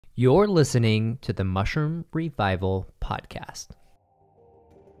You're listening to the Mushroom Revival Podcast.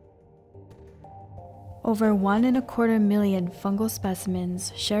 Over 1.25 million fungal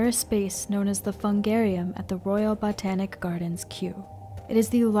specimens share a space known as the Fungarium at the Royal Botanic Gardens, Kew. It is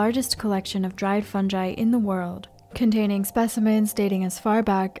the largest collection of dried fungi in the world, containing specimens dating as far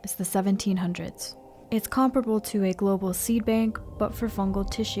back as the 1700s. It's comparable to a global seed bank, but for fungal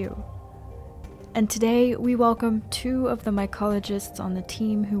tissue. And today, we welcome two of the mycologists on the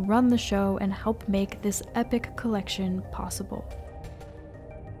team who run the show and help make this epic collection possible.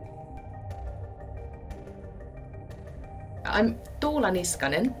 I'm Tuula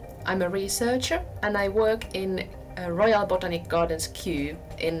Niskanen. I'm a researcher and I work in Royal Botanic Gardens, Kew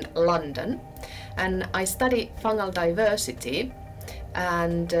in London. And I study fungal diversity,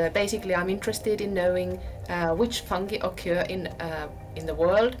 and basically I'm interested in knowing which fungi occur in the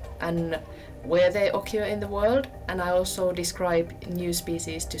world and where they occur in the world, and I also describe new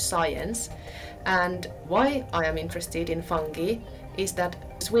species to science. And why I am interested in fungi is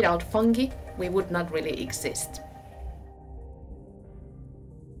that without fungi we would not really exist.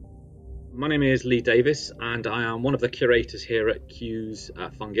 My name is Lee Davies and I am one of the curators here at Kew's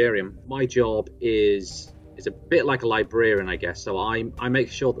Fungarium. My job is a bit like a librarian, I guess. So I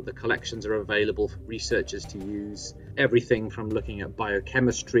make sure that the collections are available for researchers to use, everything from looking at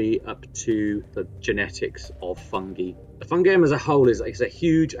biochemistry up to the genetics of fungi. The Fungarium as a whole is a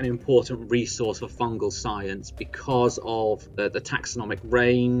huge and important resource for fungal science because of the taxonomic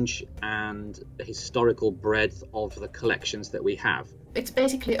range and the historical breadth of the collections that we have. It's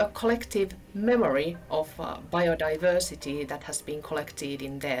basically a collective memory of biodiversity that has been collected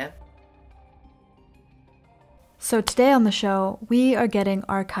in there. So today on the show, we are getting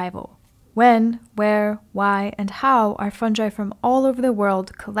archival. When, where, why, and how are fungi from all over the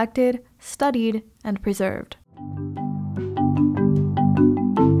world collected, studied, and preserved?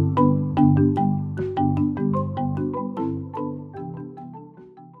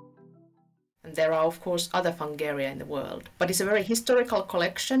 And there are, of course, other Fungaria in the world. But it's a very historical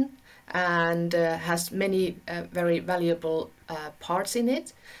collection and has many very valuable parts in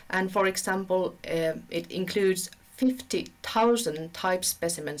it. And for example, it includes 50,000 type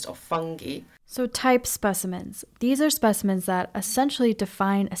specimens of fungi. So type specimens. These are specimens that essentially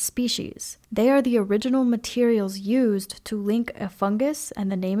define a species. They are the original materials used to link a fungus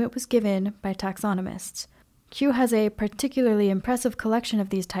and the name it was given by taxonomists. Kew has a particularly impressive collection of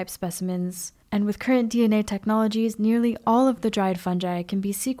these type specimens, and with current DNA technologies, nearly all of the dried fungi can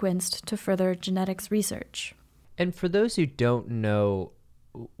be sequenced to further genetics research. And for those who don't know,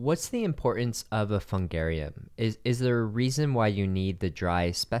 what's the importance of a fungarium? Is there a reason why you need the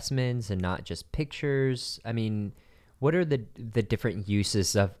dry specimens and not just pictures? I mean, what are the different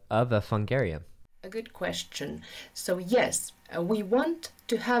uses of a fungarium? A good question. So yes, we want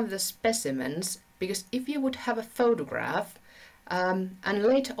to have the specimens because if you would have a photograph and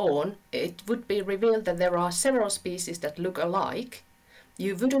later on it would be revealed that there are several species that look alike,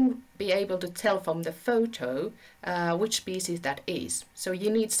 you wouldn't be able to tell from the photo which species that is. So you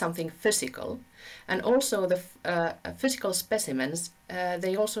need something physical. And also the physical specimens,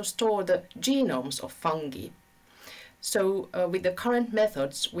 they also store the genomes of fungi. So with the current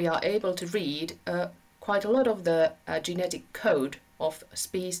methods, we are able to read quite a lot of the genetic code of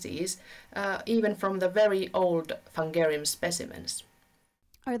species, even from the very old Fungarium specimens.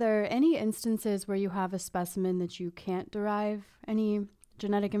 Are there any instances where you have a specimen that you can't derive any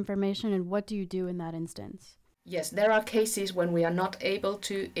genetic information, and what do you do in that instance? Yes, there are cases when we are not able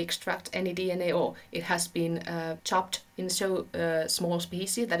to extract any DNA, or it has been chopped in so small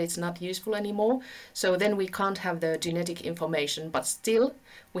species that it's not useful anymore. So then we can't have the genetic information, but still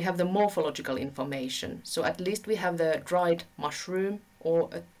we have the morphological information. So at least we have the dried mushroom, or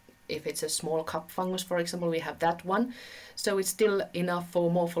if it's a small cup fungus, for example, we have that one. So it's still enough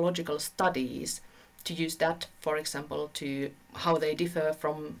for morphological studies to use that, for example, to how they differ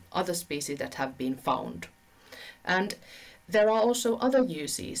from other species that have been found. And there are also other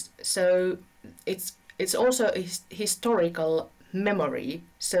uses. So it's also a historical memory.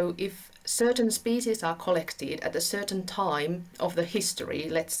 So if certain species are collected at a certain time of the history,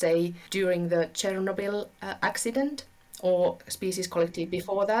 let's say during the Chernobyl accident, or species collected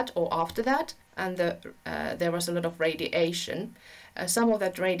before that or after that, and there was a lot of radiation. Some of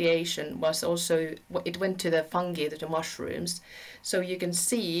that radiation was also, it went to the fungi, to the mushrooms. So you can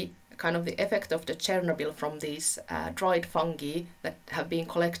see kind of the effect of the Chernobyl from these dried fungi that have been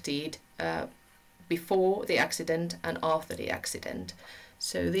collected before the accident and after the accident.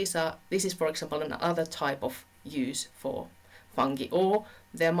 So this is, for example, another type of use for fungi, or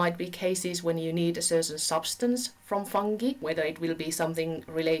there might be cases when you need a certain substance from fungi, whether it will be something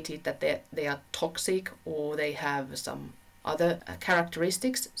related that they are toxic or they have some other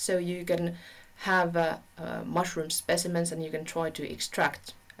characteristics. So you can have mushroom specimens and you can try to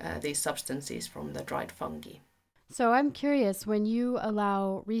extract these substances from the dried fungi. So I'm curious, when you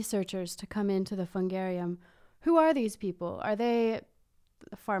allow researchers to come into the Fungarium, who are these people? Are they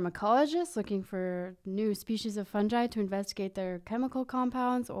pharmacologists looking for new species of fungi to investigate their chemical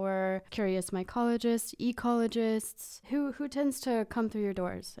compounds, or curious mycologists, ecologists? Who tends to come through your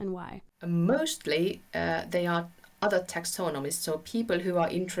doors and why? Mostly they are other taxonomists, so people who are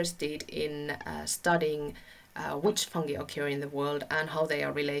interested in studying which fungi occur in the world and how they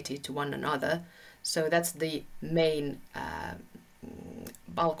are related to one another. So that's the main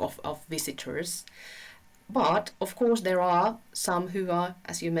bulk of visitors. But of course there are some who are,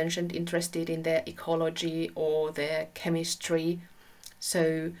 as you mentioned, interested in their ecology or their chemistry.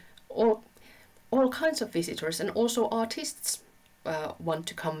 So all kinds of visitors, and also artists want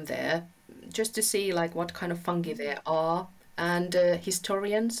to come there just to see like what kind of fungi there are, and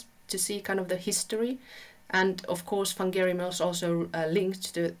historians to see kind of the history. And of course Fungarium is also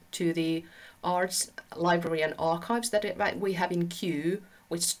linked to the arts library and archives that we have in Kew,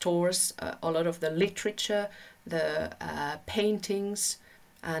 which stores a lot of the literature, the paintings,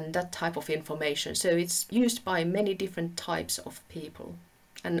 and that type of information. So it's used by many different types of people,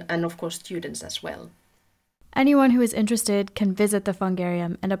 and of course students as well. Anyone who is interested can visit the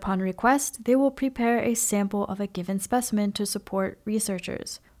Fungarium, and upon request, they will prepare a sample of a given specimen to support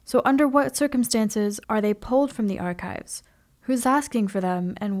researchers. So under what circumstances are they pulled from the archives? Who's asking for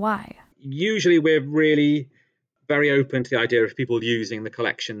them, and why? Usually we're really very open to the idea of people using the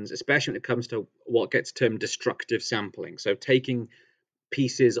collections, especially when it comes to what gets termed destructive sampling. So taking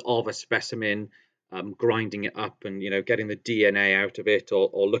pieces of a specimen, grinding it up and getting the DNA out of it,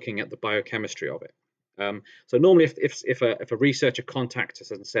 or looking at the biochemistry of it. So normally if a researcher contacts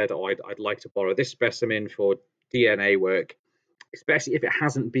us and said, oh, I'd like to borrow this specimen for DNA work, especially if it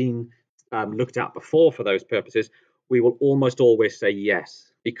hasn't been looked at before for those purposes, we will almost always say yes,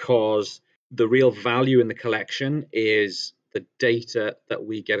 because the real value in the collection is the data that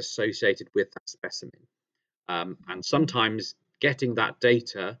we get associated with that specimen. And sometimes getting that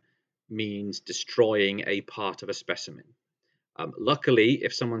data means destroying a part of a specimen. Luckily,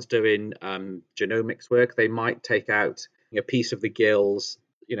 if someone's doing genomics work, they might take out a piece of the gills,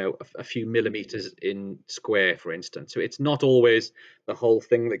 a few millimeters in square, for instance. So it's not always the whole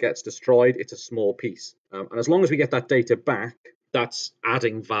thing that gets destroyed, it's a small piece. And as long as we get that data back, that's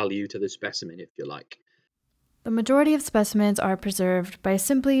adding value to the specimen, if you like. The majority of specimens are preserved by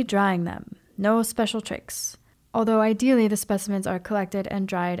simply drying them. No special tricks. Although ideally the specimens are collected and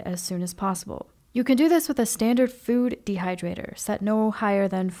dried as soon as possible. You can do this with a standard food dehydrator set no higher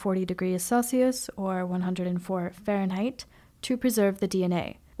than 40 degrees Celsius or 104 Fahrenheit to preserve the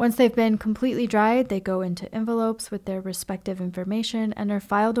DNA. Once they've been completely dried, they go into envelopes with their respective information and are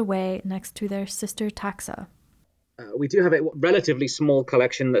filed away next to their sister taxa. We do have a relatively small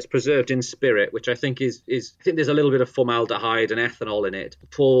collection that's preserved in spirit, which I think I think there's a little bit of formaldehyde and ethanol in it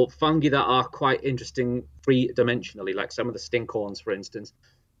for fungi that are quite interesting three-dimensionally, like some of the stinkhorns, for instance.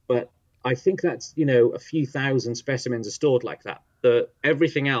 But I think that's, a few thousand specimens are stored like that.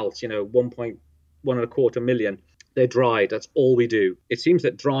 Everything else, 1.125 million, they're dried. That's all we do. It seems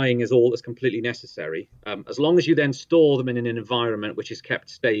that drying is all that's completely necessary, as long as you then store them in an environment which is kept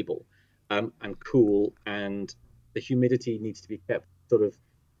stable and cool, and the humidity needs to be kept sort of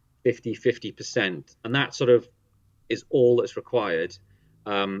 50%. And that sort of is all that's required.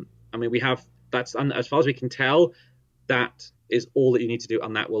 That's, as far as we can tell, that is all that you need to do,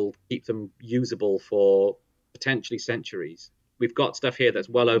 and that will keep them usable for potentially centuries. We've got stuff here that's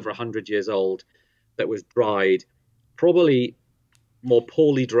well over 100 years old that was dried, probably more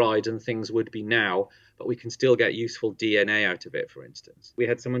poorly dried than things would be now, but we can still get useful DNA out of it, for instance. We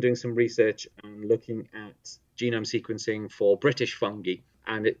had someone doing some research and looking at genome sequencing for British fungi,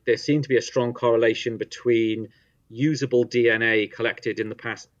 and there seemed to be a strong correlation between usable DNA collected in the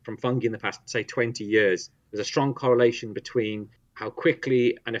past from fungi in the past, say 20 years. There's a strong correlation between how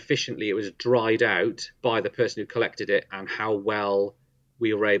quickly and efficiently it was dried out by the person who collected it and how well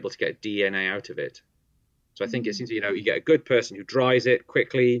we were able to get DNA out of it. So I think it seems, you get a good person who dries it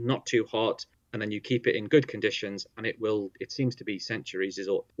quickly, not too hot, and then you keep it in good conditions, and it seems to be centuries is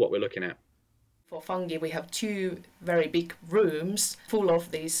what we're looking at. For fungi, we have two very big rooms full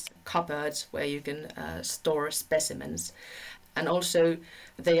of these cupboards where you can store specimens. And also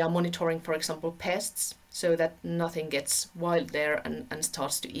they are monitoring, for example, pests, so that nothing gets wild there and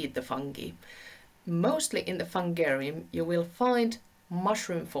starts to eat the fungi. mostly in the Fungarium, you will find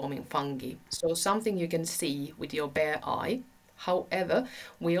mushroom-forming fungi, so something you can see with your bare eye. However,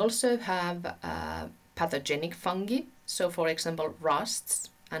 we also have pathogenic fungi, so for example rusts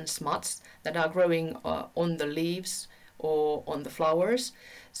and smuts that are growing on the leaves or on the flowers.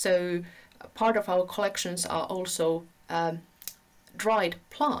 So part of our collections are also dried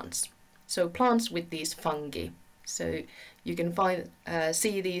plants, so plants with these fungi. So you can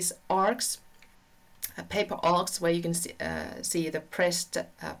see these arcs, paper arcs, where you can see the pressed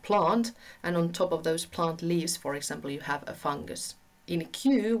plant, and on top of those plant leaves, for example, you have a fungus. In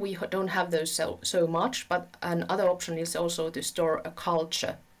Q we don't have those so much, but another option is also to store a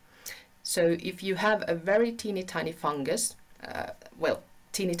culture. So if you have a very teeny tiny fungus, well,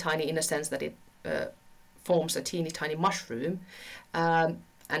 teeny tiny in a sense that it forms a teeny tiny mushroom, and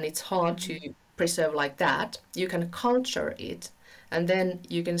it's hard to preserve like that, you can culture it, and then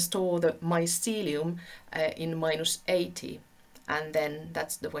you can store the mycelium in -80, and then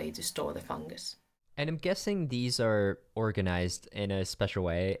that's the way to store the fungus. And I'm guessing these are organized in a special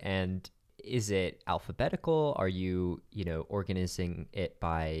way. And is it alphabetical? Are you, organizing it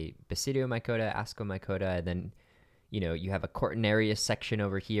by Basidiomycota, Ascomycota, and then, you have a Cortinarius section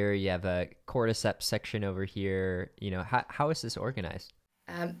over here, you have a Cordyceps section over here. How is this organized?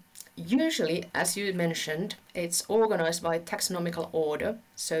 Usually, as you mentioned, it's organized by taxonomical order.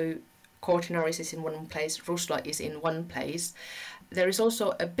 So Cortinarius is in one place, Rusla is in one place. There is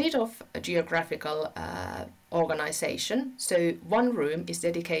also a bit of a geographical organization. So one room is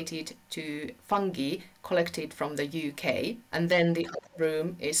dedicated to fungi collected from the UK, and then the other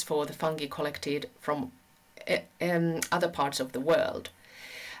room is for the fungi collected from other parts of the world.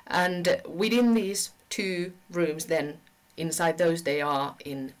 And within these two rooms, then inside those, they are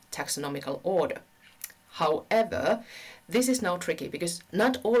in taxonomical order. However, this is now tricky because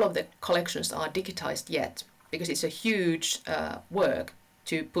not all of the collections are digitized yet, because it's a huge work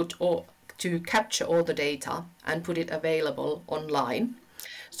to capture all the data and put it available online.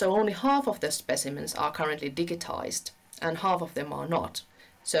 So only half of the specimens are currently digitized and half of them are not.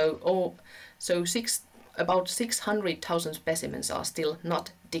 So about 600,000 specimens are still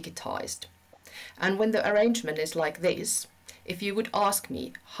not digitized. And when the arrangement is like this, if you would ask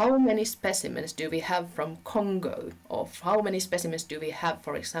me how many specimens do we have from Congo, or how many specimens do we have,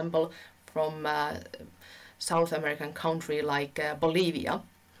 for example, from South American country like Bolivia,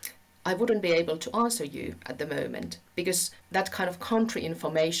 I wouldn't be able to answer you at the moment, because that kind of country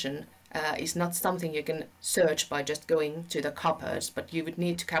information is not something you can search by just going to the cupboards, but you would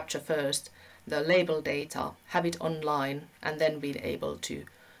need to capture first the label data, have it online, and then be able to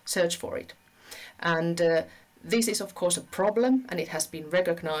search for it. And this is of course a problem, and it has been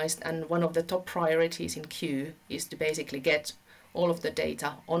recognized, and one of the top priorities in Q is to basically get all of the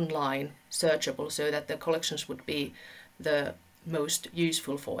data online, searchable, so that the collections would be the most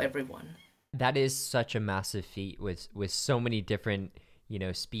useful for everyone. That is such a massive feat with so many different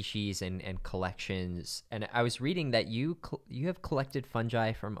species and collections. And I was reading that you have collected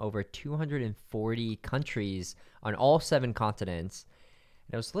fungi from over 240 countries on all 7 continents.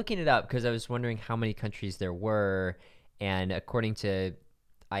 And I was looking it up because I was wondering how many countries there were, and according to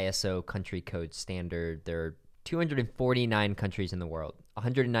ISO country code standard, there are 249 countries in the world.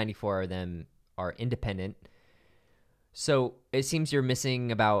 194 of them are independent. So it seems you're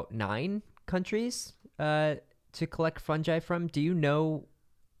missing about 9 countries to collect fungi from. Do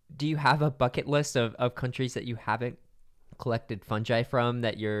you have a bucket list of countries that you haven't collected fungi from,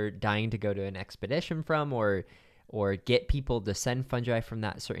 that you're dying to go to an expedition from, or get people to send fungi from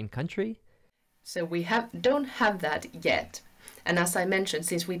that certain country? So we don't have that yet. And as I mentioned,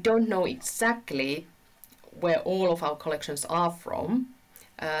 since we don't know exactly where all of our collections are from,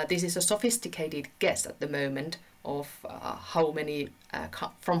 this is a sophisticated guess at the moment of how many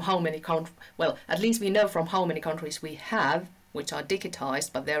countries. Well, at least we know from how many countries we have which are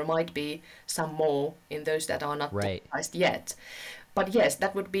digitized, but there might be some more in those that are not digitized yet. But yes,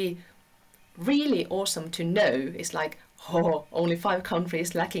 that would be really awesome to know. It's like, only 5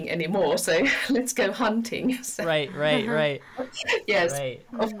 countries lacking anymore, so let's go hunting. So, right. Yes, right.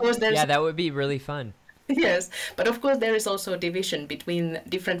 Of course there's... Yeah, that would be really fun. Yes, but of course there is also a division between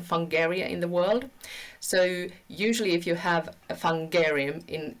different fungaria in the world. So usually if you have a fungarium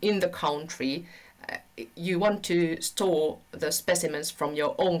in the country, you want to store the specimens from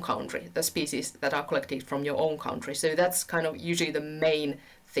your own country, the species that are collected from your own country. So that's kind of usually the main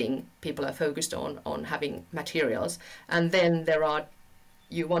thing people are focused on having materials. And then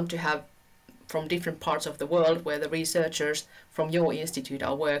you want to have from different parts of the world where the researchers from your institute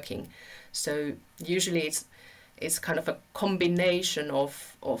are working. So usually it's kind of a combination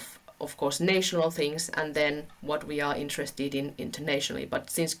of of course, national things, and then what we are interested in internationally. But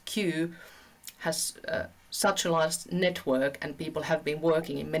since Q has such a large network and people have been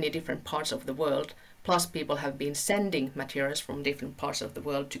working in many different parts of the world, plus people have been sending materials from different parts of the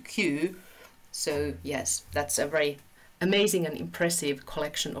world to Q, so yes, that's a very amazing and impressive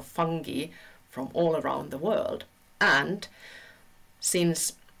collection of fungi from all around the world. And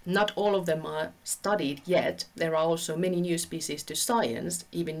since not all of them are studied yet, there are also many new species to science,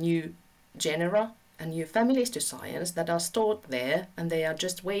 even new genera and new families to science that are stored there, and they are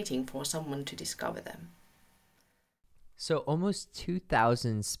just waiting for someone to discover them. So almost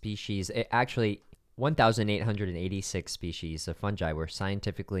 2,000 species, actually 1,886 species of fungi were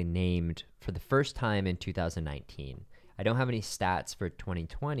scientifically named for the first time in 2019. I don't have any stats for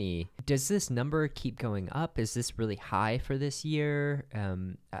 2020. Does this number keep going up? Is this really high for this year?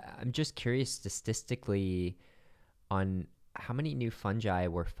 I'm just curious statistically on how many new fungi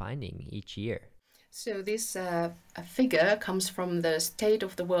we're finding each year. So this figure comes from the State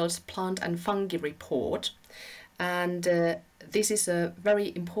of the World's Plant and Fungi report. And this is a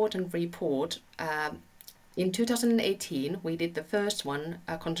very important report. In 2018, we did the first one,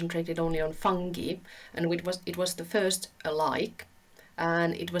 concentrated only on fungi, and it was the first alike,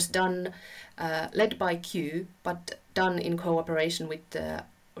 and it was done, led by Q, but done in cooperation with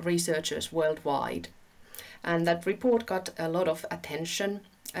researchers worldwide. And that report got a lot of attention.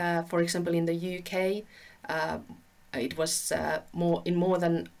 For example, in the UK, it was more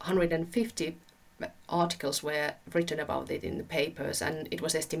than 150 articles were written about it in the papers, and it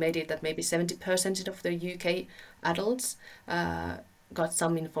was estimated that maybe 70% of the UK adults got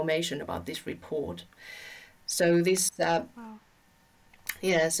some information about this report. So this, Wow.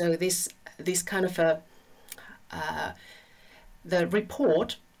 yeah, so this kind of the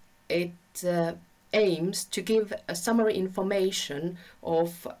report, it aims to give a summary information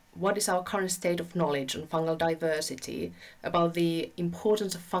of what is our current state of knowledge on fungal diversity, about the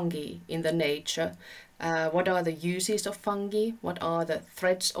importance of fungi in the nature, what are the uses of fungi, what are the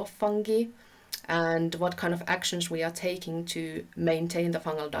threats of fungi, and what kind of actions we are taking to maintain the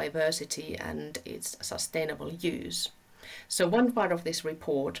fungal diversity and its sustainable use. So one part of this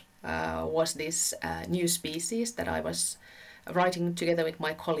report was this new species that I was writing together with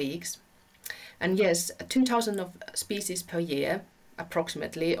my colleagues. And yes, 2,000 of species per year,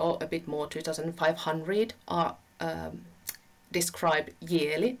 approximately, or a bit more, 2,500 are described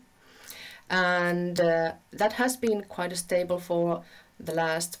yearly. And that has been quite stable for the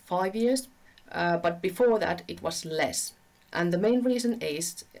last 5 years, but before that it was less. And the main reason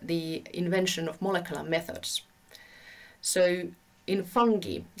is the invention of molecular methods. So in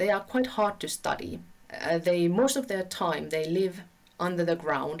fungi, they are quite hard to study. Most of their time they live under the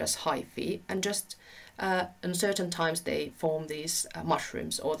ground as hyphae, and just in certain times they form these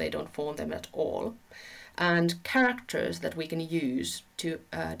mushrooms, or they don't form them at all. And characters that we can use to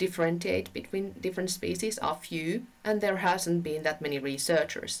differentiate between different species are few, and there hasn't been that many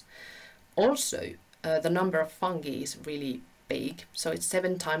researchers. Also, the number of fungi is really big, so it's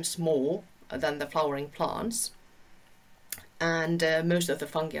 7 times more than the flowering plants. And most of the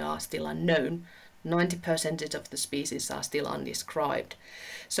fungi are still unknown. 90% of the species are still undescribed.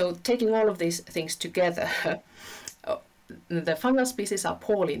 So taking all of these things together, the fungal species are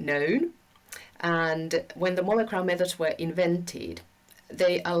poorly known, and when the molecular methods were invented,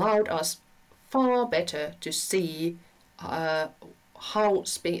 they allowed us far better to see how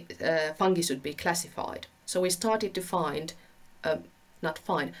fungi should be classified. So we started to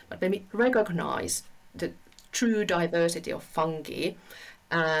but maybe recognize the true diversity of fungi,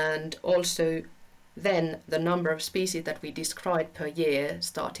 and also then the number of species that we described per year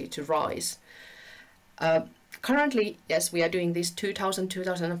started to rise. Currently, yes, we are doing this 2,000,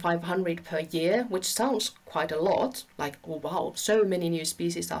 2,500 per year, which sounds quite a lot, like, oh wow, so many new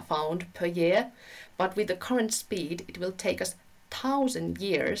species are found per year. But with the current speed, it will take us 1,000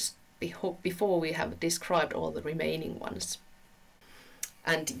 years before we have described all the remaining ones.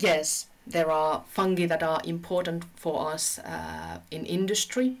 And yes, there are fungi that are important for us in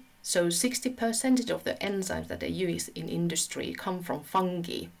industry. So 60% of the enzymes that they use in industry come from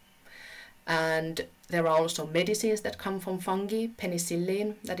fungi. And there are also medicines that come from fungi,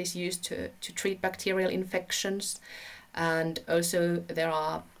 penicillin, that is used to treat bacterial infections. And also there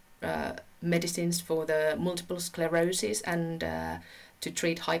are medicines for the multiple sclerosis and to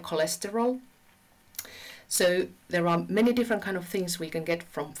treat high cholesterol. So there are many different kind of things we can get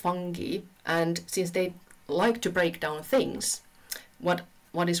from fungi, and since they like to break down things, what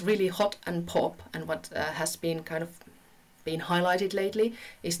is really hot and pop, and what has been kind of been highlighted lately,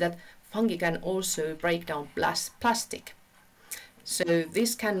 is that fungi can also break down plastic. So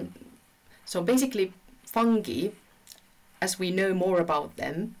this can So basically, fungi, as we know more about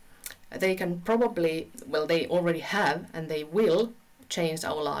them, they can probably, well, they already have and they will change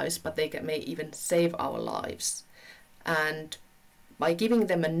our lives, but they may even save our lives. And by giving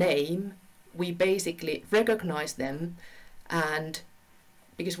them a name, we basically recognize them, and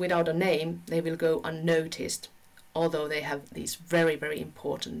because without a name, they will go unnoticed, although they have these very, very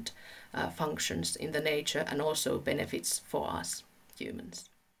important functions in the nature and also benefits for us humans.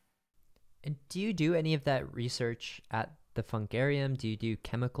 And do you do any of that research at the Fungarium? Do you do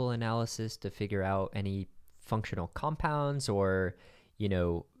chemical analysis to figure out any functional compounds, or, you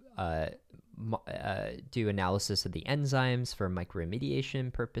know, do analysis of the enzymes for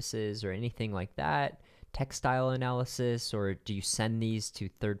microremediation purposes or anything like that? Textile analysis, or do you send these to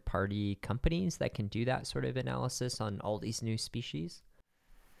third-party companies that can do that sort of analysis on all these new species?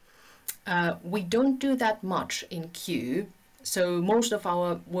 We don't do that much in Kew. So most of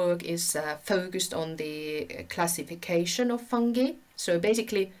our work is focused on the classification of fungi. So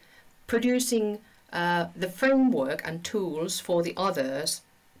basically producing the framework and tools for the others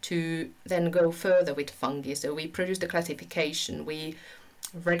to then go further with fungi. So we produce the classification, we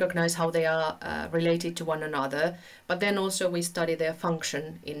recognize how they are related to one another, but then also we study their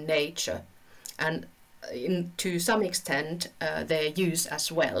function in nature and to some extent their use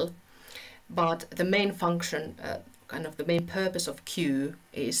as well. But the main function, kind of the main purpose of Kew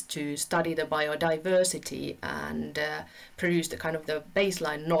is to study the biodiversity and produce the kind of the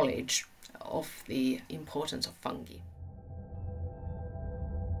baseline knowledge of the importance of fungi.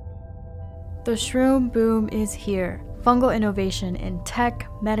 The shroom boom is here. Fungal innovation in tech,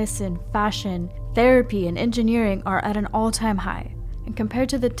 medicine, fashion, therapy, and engineering are at an all-time high. And compared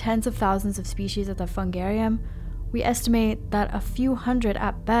to the tens of thousands of species at the Fungarium, we estimate that a few hundred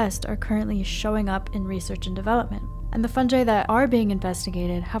at best are currently showing up in research and development. And the fungi that are being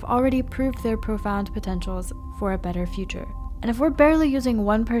investigated have already proved their profound potentials for a better future. And if we're barely using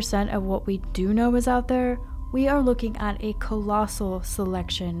 1% of what we do know is out there, we are looking at a colossal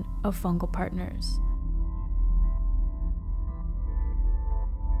selection of fungal partners.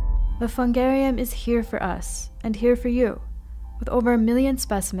 The Fungarium is here for us, and here for you. With over 1 million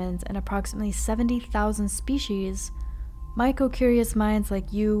specimens and approximately 70,000 species, myco-curious minds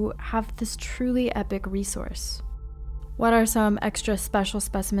like you have this truly epic resource. What are some extra special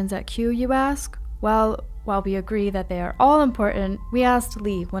specimens at Kew, you ask? Well, while we agree that they are all important, we asked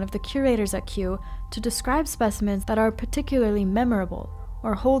Lee, one of the curators at Kew, to describe specimens that are particularly memorable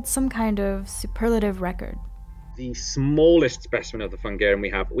or hold some kind of superlative record. The smallest specimen of the Fungarium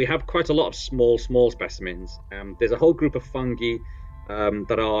we have quite a lot of small specimens. There's a whole group of fungi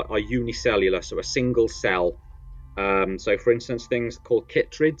that are unicellular, so a single cell. So for instance, things called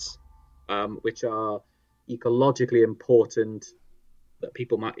chytrids, which are ecologically important, that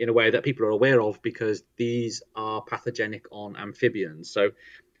people might, in a way that people are aware of, because these are pathogenic on amphibians. So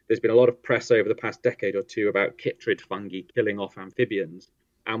there's been a lot of press over the past decade or two about chytrid fungi killing off amphibians.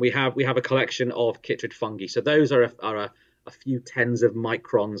 And we have a collection of chytrid fungi. So those are a few tens of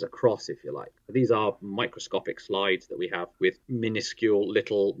microns across, if you like. These are microscopic slides that we have with minuscule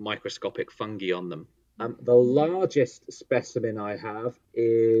little microscopic fungi on them. The largest specimen I have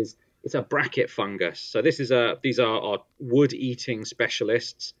it's a bracket fungus. So these are wood-eating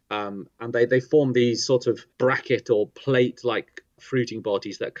specialists, and they form these sort of bracket or plate-like fruiting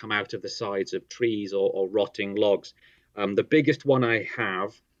bodies that come out of the sides of trees or rotting logs. The biggest one I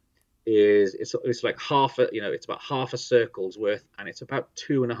have it's like it's about half a circle's worth, and it's about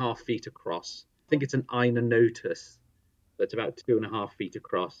 2.5 feet across. I think it's an Inonotus that's about 2.5 feet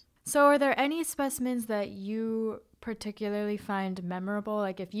across. So are there any specimens that you particularly find memorable?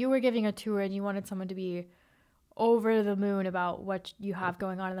 Like if you were giving a tour and you wanted someone to be over the moon about what you have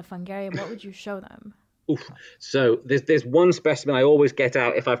going on in the Fungarium, what would you show them? So there's one specimen I always get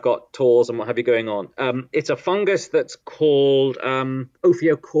out if I've got tours and what have you going on. It's a fungus that's called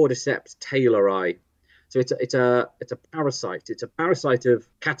Ophiocordyceps taylori. So it's a parasite. It's a parasite of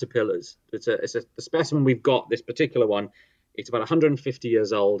caterpillars. It's a the specimen we've got. This particular one, it's about 150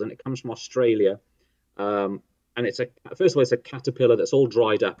 years old, and it comes from Australia. And first of all, it's a caterpillar that's all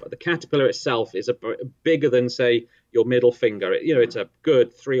dried up. The caterpillar itself is bigger than, say, your middle finger. It's a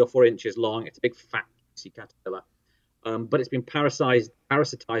good 3 or 4 inches long. It's a big fat caterpillar, but it's been parasitized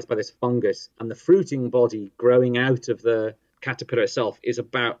by this fungus, and the fruiting body growing out of the caterpillar itself is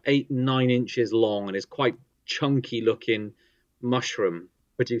about 8-9 inches long and is quite chunky looking mushroom.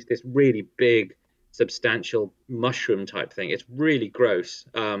 Produced this really big, substantial mushroom type thing. It's really gross.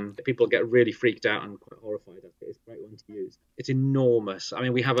 People get really freaked out and quite horrified at it. It's a great one to use. It's enormous. I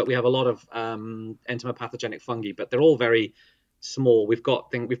mean, we have a lot of entomopathogenic fungi, but they're all very small. We've got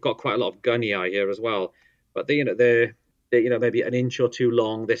quite a lot of gunnii here as well, but they're maybe an inch or two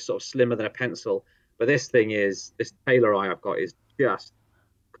long. They're sort of slimmer than a pencil. But this tailor eye I've got is just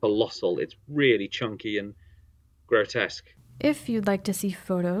colossal. It's really chunky and grotesque. If you'd like to see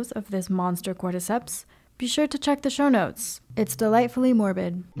photos of this monster cordyceps, be sure to check the show notes. It's delightfully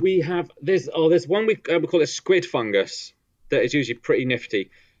morbid. We have there's one we call it squid fungus that is usually pretty nifty.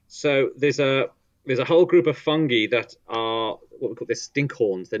 So there's a whole group of fungi that are what we call the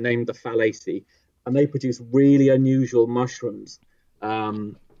stinkhorns. They're named the Phallaceae, and they produce really unusual mushrooms.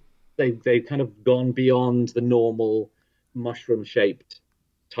 They've kind of gone beyond the normal mushroom-shaped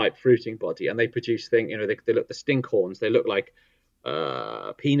type fruiting body, and they produce things. They look the stinkhorns. They look like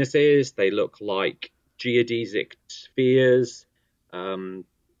penises. They look like geodesic spheres.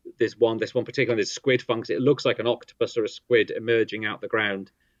 There's one particular, this squid fungus. It looks like an octopus or a squid emerging out the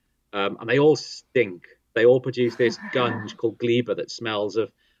ground, and they all stink. They all produce this gunge called gleba that smells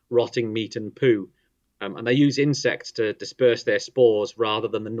of rotting meat and poo. And they use insects to disperse their spores rather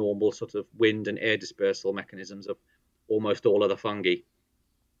than the normal sort of wind and air dispersal mechanisms of almost all other fungi.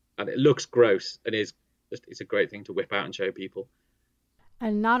 And it looks gross, and it's a great thing to whip out and show people.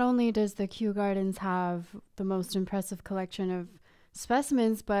 And not only does the Kew Gardens have the most impressive collection of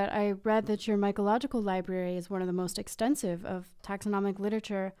specimens, but I read that your mycological library is one of the most extensive of taxonomic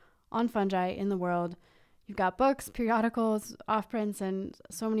literature on fungi in the world. You've got books, periodicals, offprints, and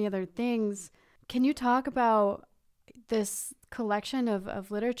so many other things. Can you talk about this collection of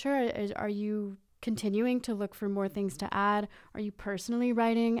literature? Are you continuing to look for more things to add? Are you personally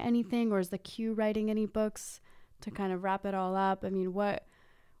writing anything, or is the Kew writing any books to kind of wrap it all up? I mean, what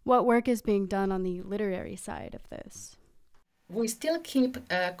work is being done on the literary side of this? We still keep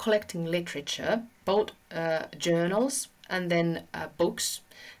collecting literature, both journals and then books.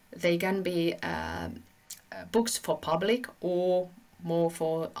 They can be books for public or more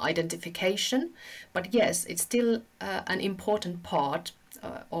for identification. But yes, it's still an important part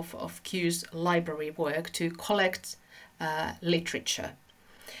of Kew's library work to collect literature.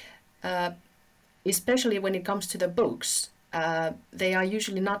 Especially when it comes to the books, they are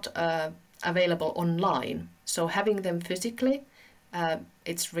usually not available online. So having them physically,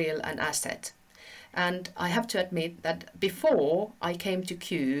 it's real an asset. And I have to admit that before I came to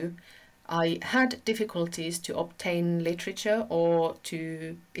Kew, I had difficulties to obtain literature, or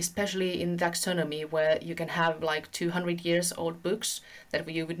to, especially in taxonomy, where you can have like 200 years old books that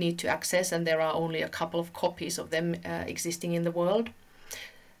you would need to access, and there are only a couple of copies of them existing in the world.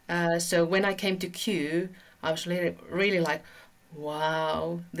 So when I came to Kew, I was really like,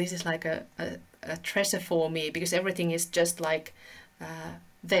 wow, this is like a treasure for me, because everything is just like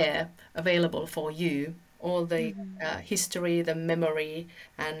there, available for you. All the history, the memory,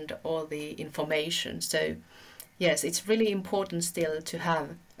 and all the information. So yes, it's really important still to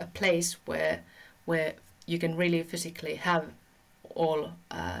have a place where you can really physically have all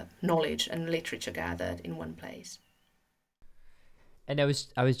knowledge and literature gathered in one place. And I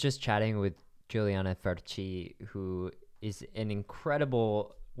was just chatting with Juliana Ferci, who is an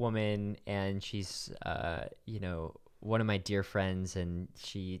incredible woman, and she's one of my dear friends, and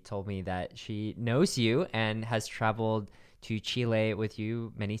she told me that she knows you and has traveled to Chile with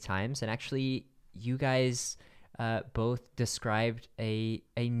you many times. And actually, you guys both described a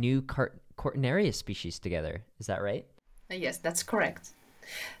new Cortinarius species together. Is that right? Yes, that's correct.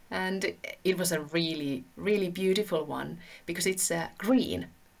 And it was a really, really beautiful one, because it's green.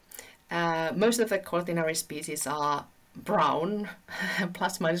 Most of the Cortinarius species are brown,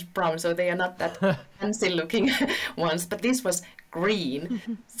 plus minus brown, so they are not that fancy looking ones, but this was green.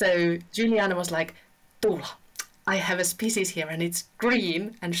 So Juliana was like, Tuula, I have a species here and it's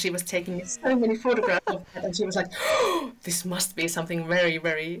green, and she was taking so many photographs of that, and she was like, oh, this must be something very,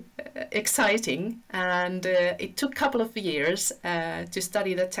 very exciting. And it took a couple of years to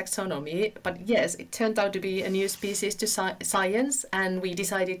study the taxonomy, but yes, it turned out to be a new species to science, and we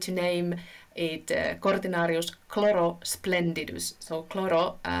decided to name it Cortinarius chlorosplendidus. So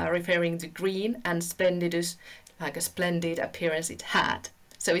chloro referring to green, and splendidus like a splendid appearance it had.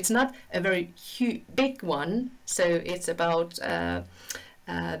 So it's not a very big one. So it's about the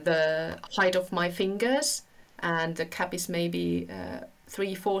height of my fingers, and the cap is maybe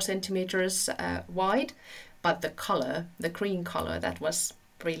 3-4 centimeters wide. But the color, the green color, that was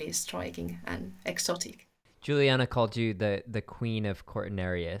really striking and exotic. Juliana called you the queen of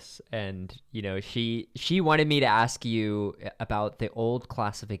Cortinarius, and she wanted me to ask you about the old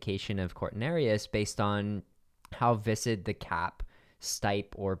classification of Cortinarius based on how viscid the cap, stipe,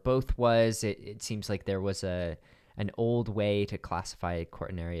 or both was. It seems like there was an old way to classify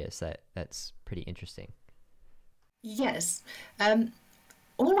Cortinarius that's pretty interesting. Yes.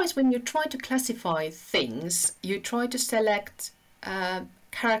 Always when you try to classify things, you try to select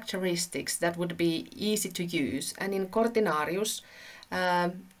characteristics that would be easy to use. And in Cortinarius,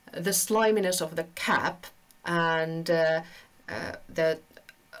 the sliminess of the cap and the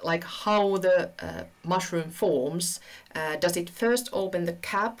like how the mushroom forms. Does it first open the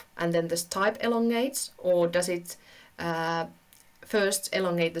cap and then the stipe elongates, or does it first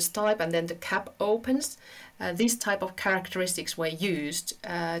elongate the stipe and then the cap opens? These type of characteristics were used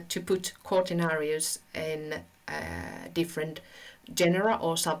to put Cortinarius in different genera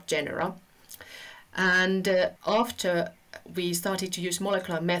or subgenera. And after we started to use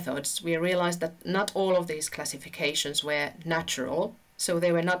molecular methods, we realized that not all of these classifications were natural, so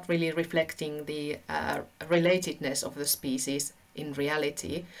they were not really reflecting the relatedness of the species in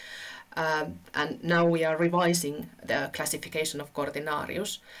reality. And now we are revising the classification of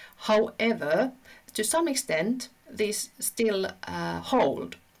Cortinarius. However, to some extent, these still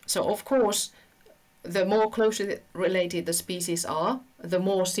hold. So, of course, the more closely related the species are, the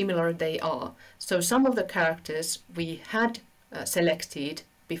more similar they are. So some of the characters we had selected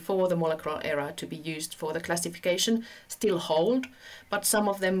before the molecular era to be used for the classification still hold, but some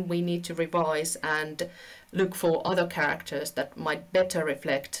of them we need to revise and look for other characters that might better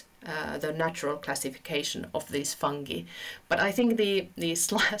reflect the natural classification of these fungi. But I think the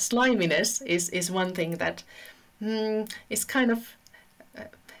sliminess is one thing that is kind of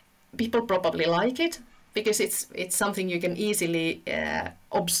people probably like it because it's something you can easily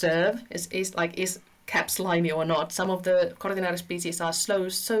observe. Is cap slimy or not? Some of the Cortinarius species are so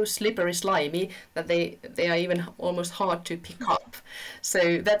slippery slimy that they are even almost hard to pick up.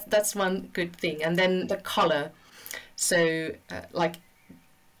 So that's one good thing. And then the color. So like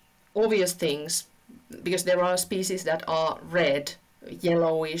obvious things, because there are species that are red,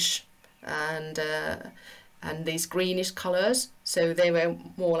 yellowish, and these greenish colors. So they were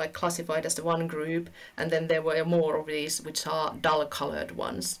more like classified as the one group, and then there were more of these which are dull colored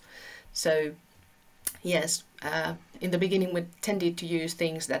ones. So yes, in the beginning we tended to use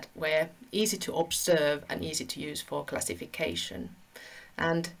things that were easy to observe and easy to use for classification.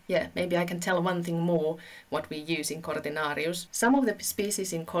 And yeah, maybe I can tell one thing more what we use in Cortinarius. Some of the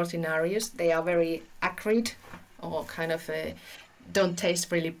species in Cortinarius, they are very acrid or kind of don't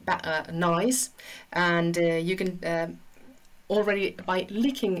taste really nice. And you can already by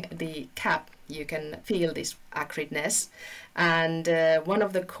licking the cap, you can feel this acridness. And one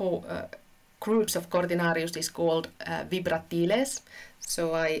of the groups of Cortinarius is called vibratiles.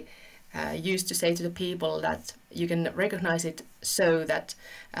 So I used to say to the people that you can recognize it so that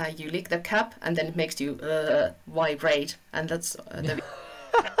you lick the cap and then it makes you vibrate, and that's the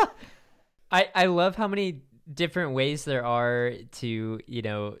I love how many different ways there are to,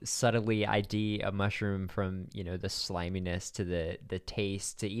 subtly ID a mushroom, from, the sliminess to the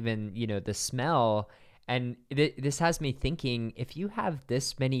taste to even, the smell. And this has me thinking, if you have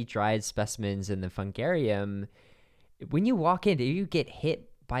this many dried specimens in the Fungarium, when you walk in, do you get hit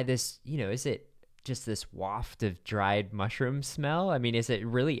by this, is it just this waft of dried mushroom smell? I mean, is it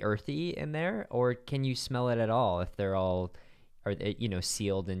really earthy in there, or can you smell it at all if they're all,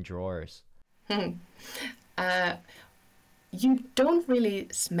 sealed in drawers? You don't really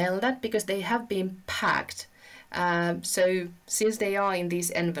smell that because they have been packed. So since they are in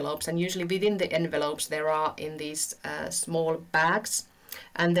these envelopes, and usually within the envelopes there are in these small bags,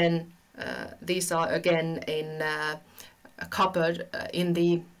 and then these are again in a cupboard in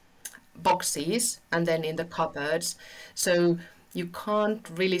the boxes and then in the cupboards, so you can't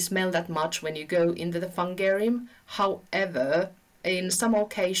really smell that much when you go into the Fungarium. However, in some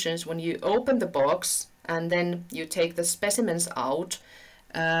occasions when you open the box and then you take the specimens out,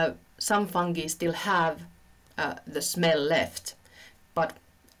 some fungi still have the smell left. But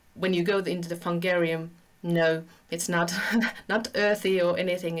when you go into the Fungarium, no, it's not not earthy or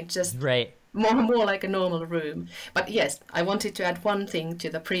anything. It's just right. More like a normal room. But yes, I wanted to add one thing to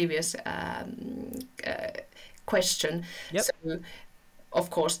the previous question. Yep. So, of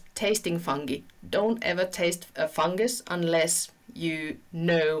course, tasting fungi. Don't ever taste a fungus unless you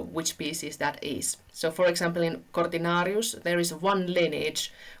know which species that is. So, for example, in Cortinarius, there is one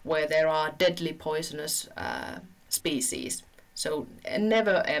lineage where there are deadly poisonous species. So,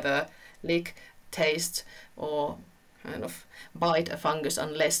 never ever lick, taste, or kind of bite a fungus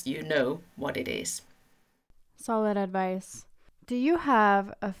unless you know what it is. Solid advice. Do you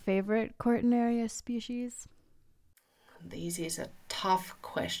have a favorite Cortinarius species? This is a tough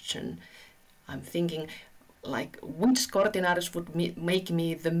question. I'm thinking, like, which Cortinarius would make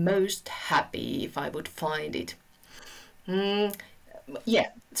me the most happy if I would find it? Yeah,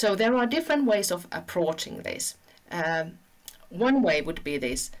 so there are different ways of approaching this. One way would be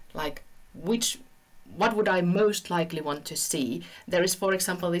this, like what would I most likely want to see? There is, for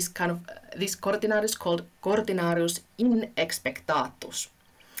example, this Cortinarius called Cortinarius inexpectatus.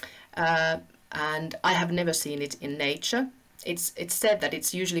 And I have never seen it in nature. It's said that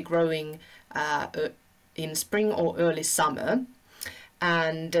it's usually growing in spring or early summer.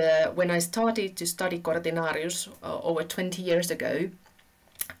 And when I started to study Cortinarius over 20 years ago,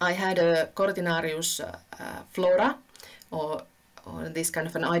 I had a Cortinarius flora, or this kind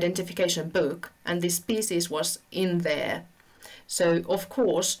of an identification book, and this species was in there. So of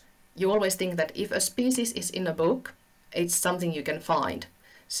course you always think that if a species is in a book, it's something you can find.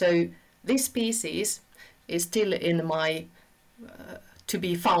 So this species is still in my to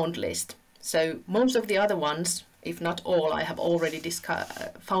be found list. So most of the other ones, if not all, I have already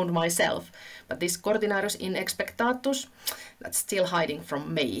found myself. But this Cortinarius inexpectatus, that's still hiding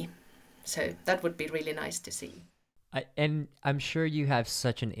from me. So that would be really nice to see. And I'm sure you have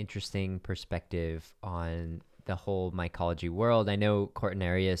such an interesting perspective on the whole mycology world. I know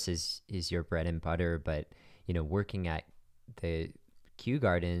Cortinarius is your bread and butter, but working at the Kew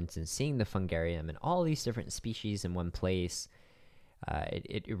Gardens and seeing the Fungarium and all these different species in one place,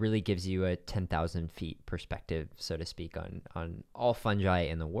 it really gives you a 10,000 feet perspective, so to speak, on all fungi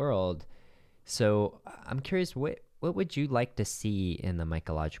in the world. So I'm curious, what would you like to see in the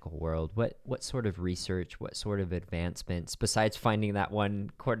mycological world? What sort of research, what sort of advancements, besides finding that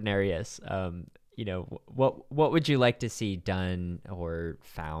one Cortinarius, what would you like to see done or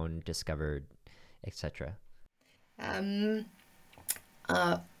found, discovered, etc.?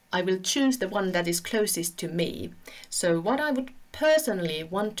 I will choose the one that is closest to me. So what I would personally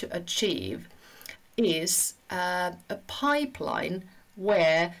want to achieve is a pipeline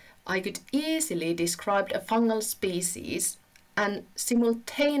where I could easily describe a fungal species and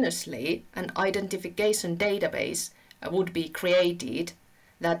simultaneously an identification database would be created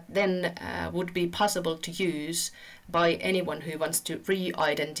that then would be possible to use by anyone who wants to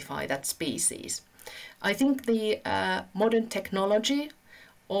re-identify that species. I think the modern technology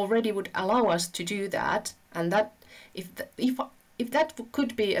already would allow us to do that, and that if that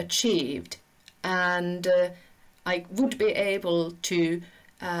could be achieved, and I would be able to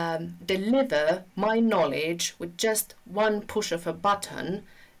deliver my knowledge with just one push of a button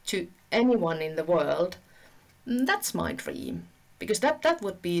to anyone in the world, that's my dream, because that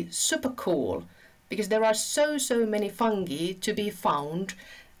would be super cool, because there are so many fungi to be found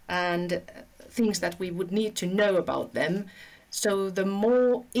and things that we would need to know about them. So the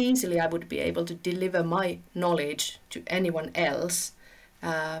more easily I would be able to deliver my knowledge to anyone else,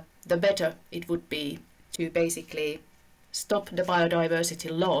 the better it would be to basically stop the biodiversity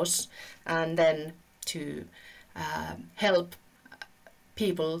loss and then to help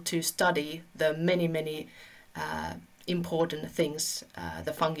people to study the many important things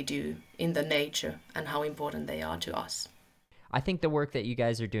the fungi do in the nature and how important they are to us. I think the work that you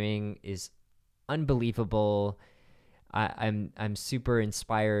guys are doing is unbelievable. I'm super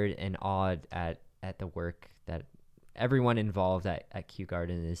inspired and awed at the work that everyone involved at Kew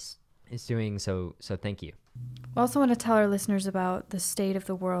Garden is doing. So thank you. We also want to tell our listeners about the State of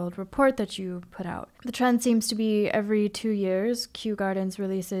the World report that you put out. The trend seems to be every 2 years, Kew Gardens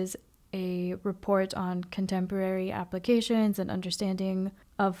releases a report on contemporary applications and understanding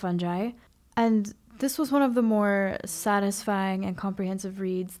of fungi. And this was one of the more satisfying and comprehensive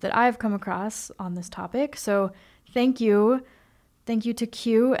reads that I've come across on this topic. So thank you. Thank you to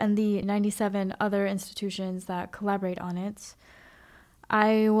Kew and the 97 other institutions that collaborate on it.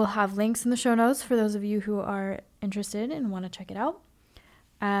 I will have links in the show notes for those of you who are interested and want to check it out.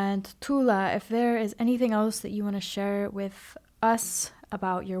 And Tuula, if there is anything else that you want to share with us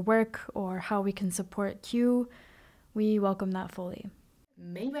about your work or how we can support Kew, we welcome that fully.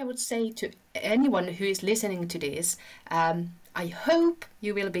 Maybe I would say to anyone who is listening to this, I hope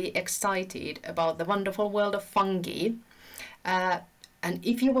you will be excited about the wonderful world of fungi. And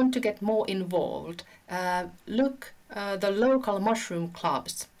if you want to get more involved, look the local mushroom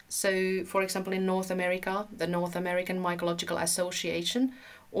clubs. So, for example, in North America, the North American Mycological Association,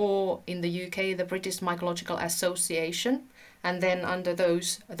 or in the UK, the British Mycological Association, and then under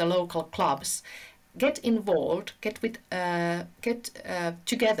those, the local clubs. Get involved, get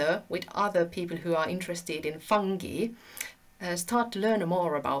together with other people who are interested in fungi, start to learn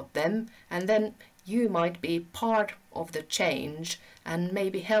more about them, and then you might be part of the change and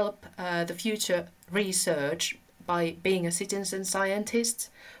maybe help the future research by being a citizen scientist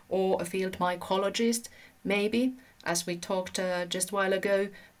or a field mycologist, maybe, as we talked just a while ago,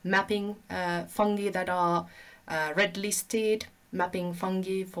 mapping fungi that are red listed mapping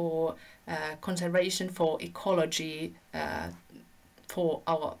fungi, for conservation, for ecology, for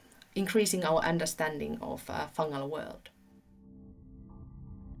our increasing our understanding of fungal world.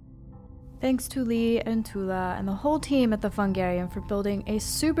 Thanks to Lee and Tuula and the whole team at the Fungarium for building a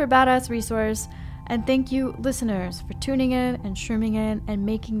super badass resource. And thank you, listeners, for tuning in and shrooming in and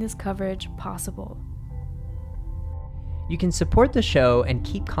making this coverage possible. You can support the show and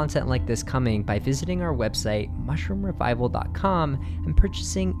keep content like this coming by visiting our website, mushroomrevival.com, and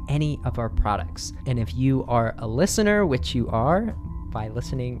purchasing any of our products. And if you are a listener, which you are by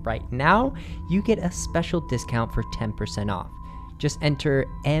listening right now, you get a special discount for 10% off. Just enter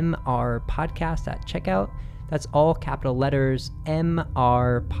MR Podcast at checkout. That's all capital letters,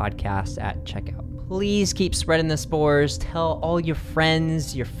 MR Podcast at checkout. Please keep spreading the spores. Tell all your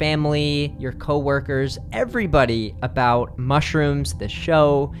friends, your family, your coworkers, everybody about mushrooms, the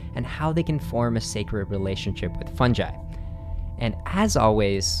show, and how they can form a sacred relationship with fungi. And as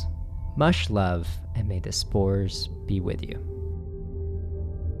always, much love, and may the spores be with you.